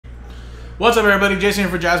What's up, everybody? Jason here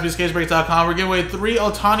for JaspysCaseBreaks.com. We're giving away 3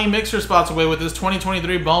 OHTANI mixer spots away with this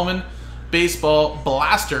 2023 Bowman Baseball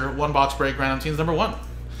Blaster one-box break, random teams number 1.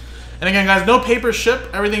 And again, guys, no paper ship.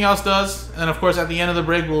 Everything else does. And of course, at the end of the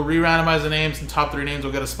break, we'll re-randomize the names, and top 3 names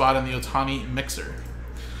will get a spot in the OHTANI mixer.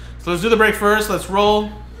 So let's do the break first. Let's roll.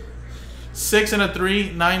 6 and a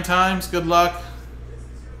 3, 9 times. Good luck.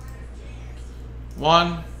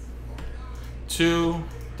 1, 2,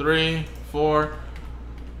 3, 4,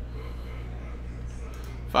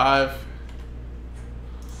 5,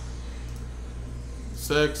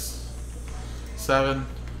 6, 7,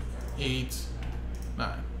 8,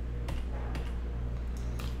 9.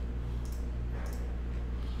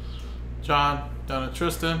 John, down to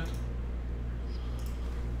Tristan.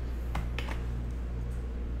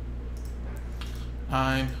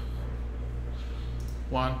 Nine.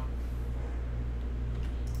 1,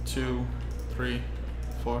 2, 3,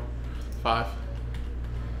 4, 5,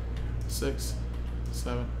 6,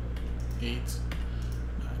 7, 8,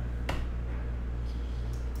 9.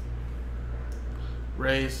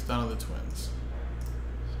 Rays, down to the Twins.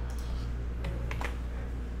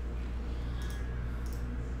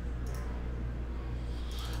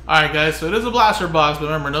 Alright, guys, so it is a blaster box, but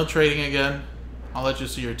remember, no trading again. I'll let you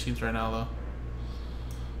see your teams right now, though.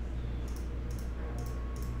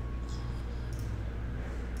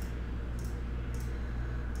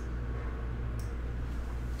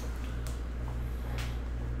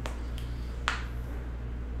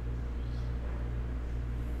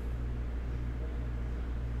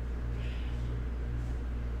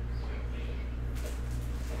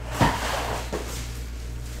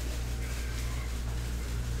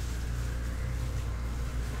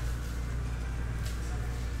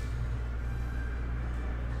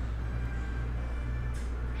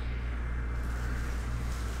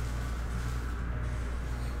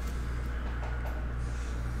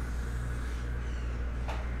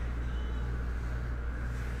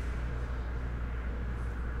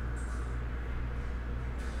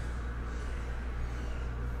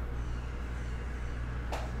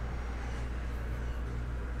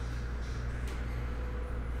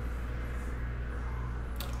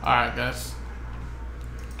 Alright, guys.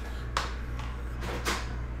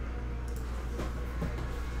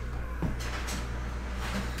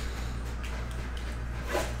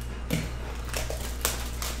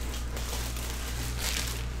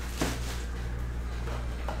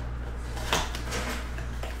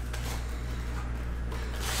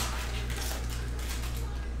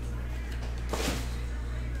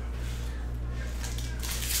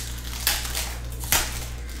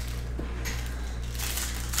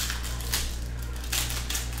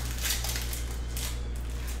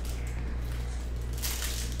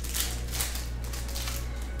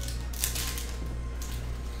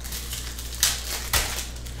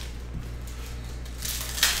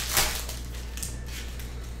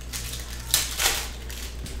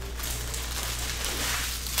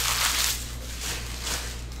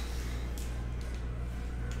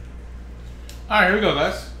 Alright, here we go,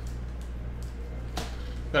 guys.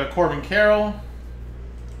 Got a Corbin Carroll.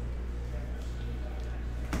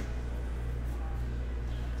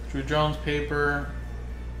 Drew Jones paper.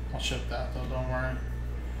 I'll ship that, though, don't worry.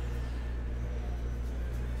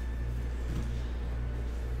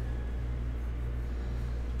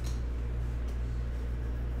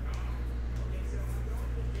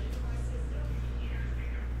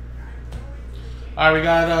 Alright, we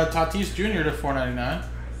got Tatis Jr. to 499.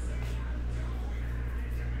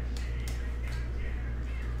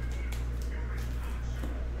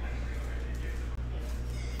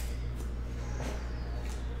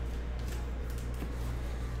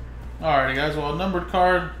 Alrighty, guys, well, numbered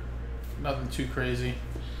card, nothing too crazy.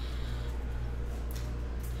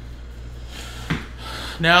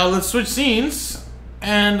 Now let's switch scenes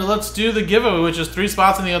and let's do the giveaway, which is 3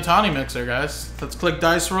 spots in the OHTANI mixer, guys. Let's click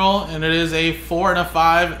dice roll, and it is a 4 and a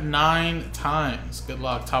 5, 9 times. Good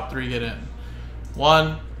luck. Top 3 get in.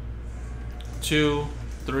 1, 2,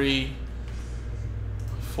 3,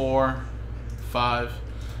 4, 5,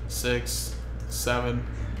 6, 7,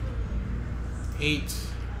 8.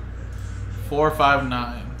 4, 5,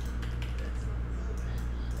 9.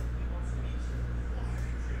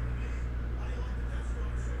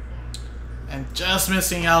 And just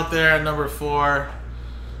missing out there at number 4.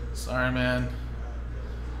 Sorry, man.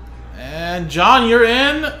 And John, you're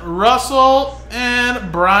in. Russell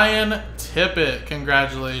and Brian Tippett.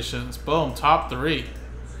 Congratulations. Boom. Top 3.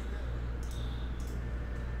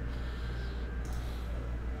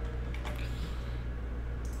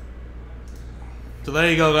 So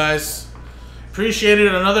there you go, guys. Appreciate it.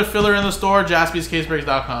 Another filler in the store,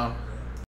 JaspysCaseBreaks.com.